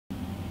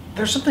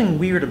There's something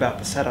weird about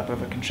the setup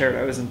of a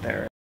concerto, isn't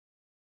there?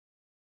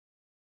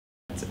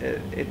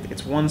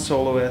 It's one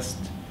soloist,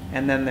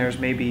 and then there's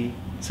maybe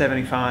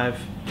 75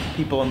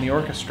 people in the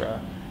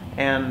orchestra,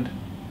 and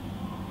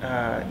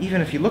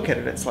even if you look at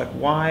it, it's like,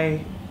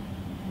 why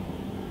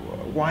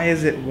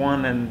is it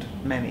one and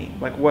many?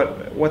 Like,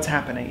 what's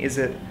happening? Is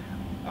it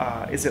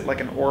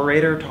like an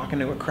orator talking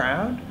to a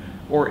crowd,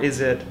 or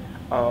is it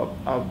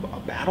a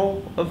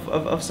battle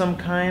of some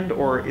kind,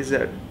 or is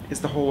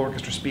the whole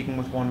orchestra speaking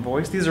with one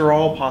voice? These are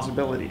all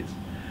possibilities.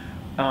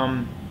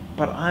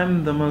 But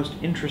I'm the most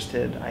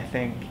interested, I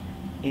think,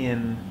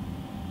 in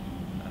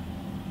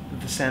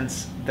the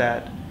sense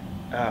that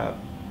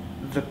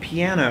the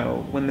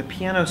piano, when the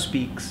piano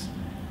speaks,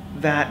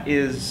 that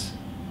is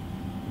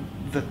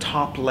the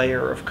top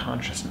layer of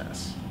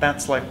consciousness.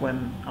 That's like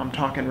when I'm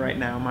talking right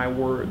now, my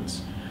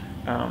words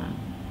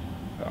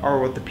are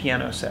what the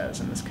piano says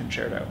in this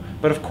concerto.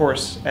 But of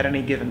course, at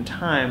any given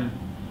time,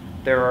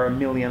 there are a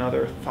million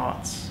other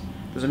thoughts.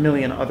 There's a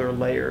million other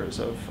layers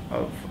of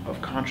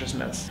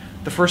consciousness.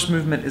 The first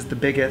movement is the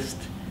biggest,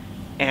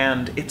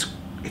 and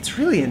it's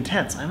really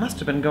intense. I must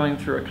have been going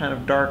through a kind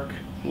of dark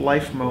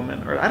life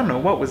moment, or I don't know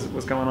what was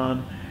going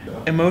on.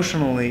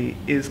 Emotionally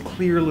is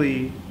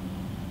clearly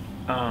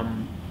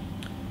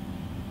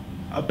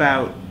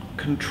about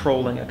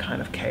controlling a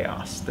kind of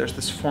chaos. There's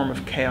this form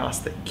of chaos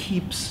that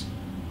keeps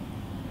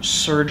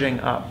surging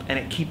up, and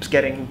it keeps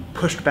getting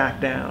pushed back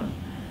down.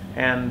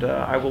 And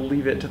I will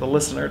leave it to the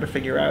listener to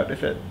figure out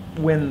if it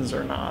wins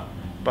or not.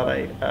 But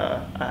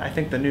I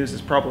think the news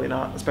is probably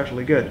not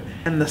especially good.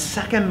 And the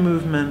second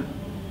movement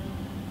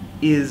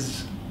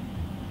is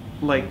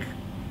like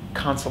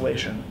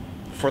consolation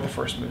for the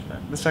first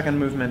movement. The second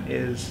movement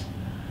is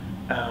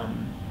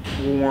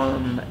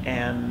warm,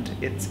 and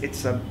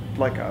it's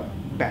like a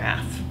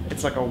bath.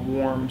 It's like a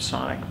warm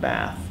sonic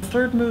bath. The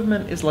third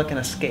movement is like an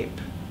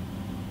escape.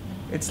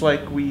 It's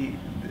like we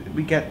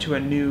get to a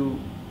new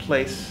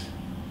place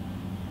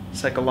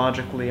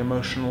psychologically,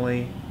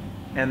 emotionally,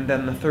 and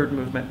then the third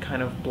movement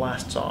kind of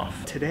blasts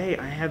off. Today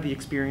I had the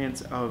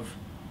experience of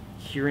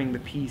hearing the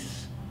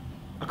piece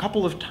a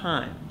couple of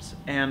times,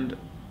 and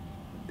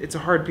it's a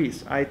hard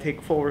piece. I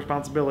take full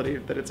responsibility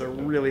that it's a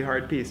really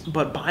hard piece.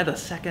 But by the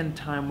second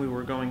time we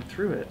were going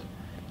through it,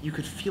 you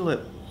could feel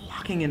it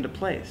locking into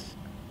place.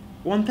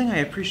 One thing I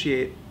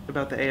appreciate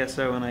about the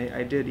ASO, and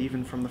I did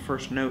even from the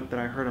first note that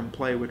I heard him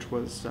play, which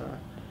was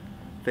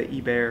the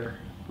Ibert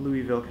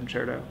Louisville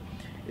Concerto,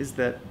 is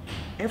that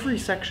every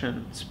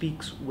section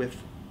speaks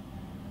with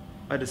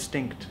a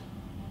distinct,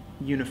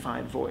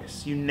 unified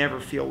voice. You never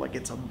feel like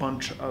it's a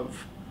bunch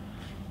of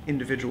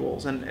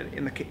individuals, and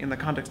in the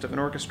context of an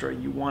orchestra,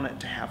 you want it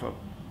to have a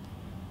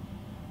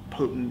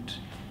potent,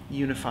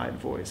 unified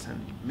voice,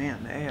 and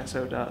man, the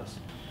ASO does.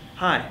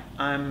 Hi,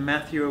 I'm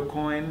Matthew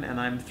Aucoin,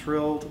 and I'm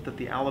thrilled that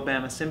the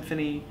Alabama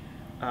Symphony,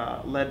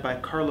 led by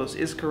Carlos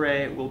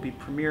Izcarre, will be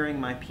premiering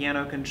my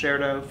piano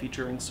concerto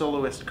featuring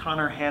soloist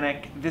Connor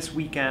Hannock this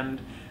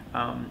weekend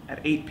at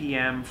 8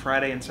 p.m.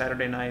 Friday and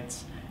Saturday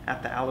nights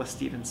at the Alice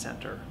Stevens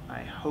Center.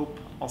 I hope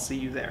I'll see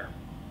you there.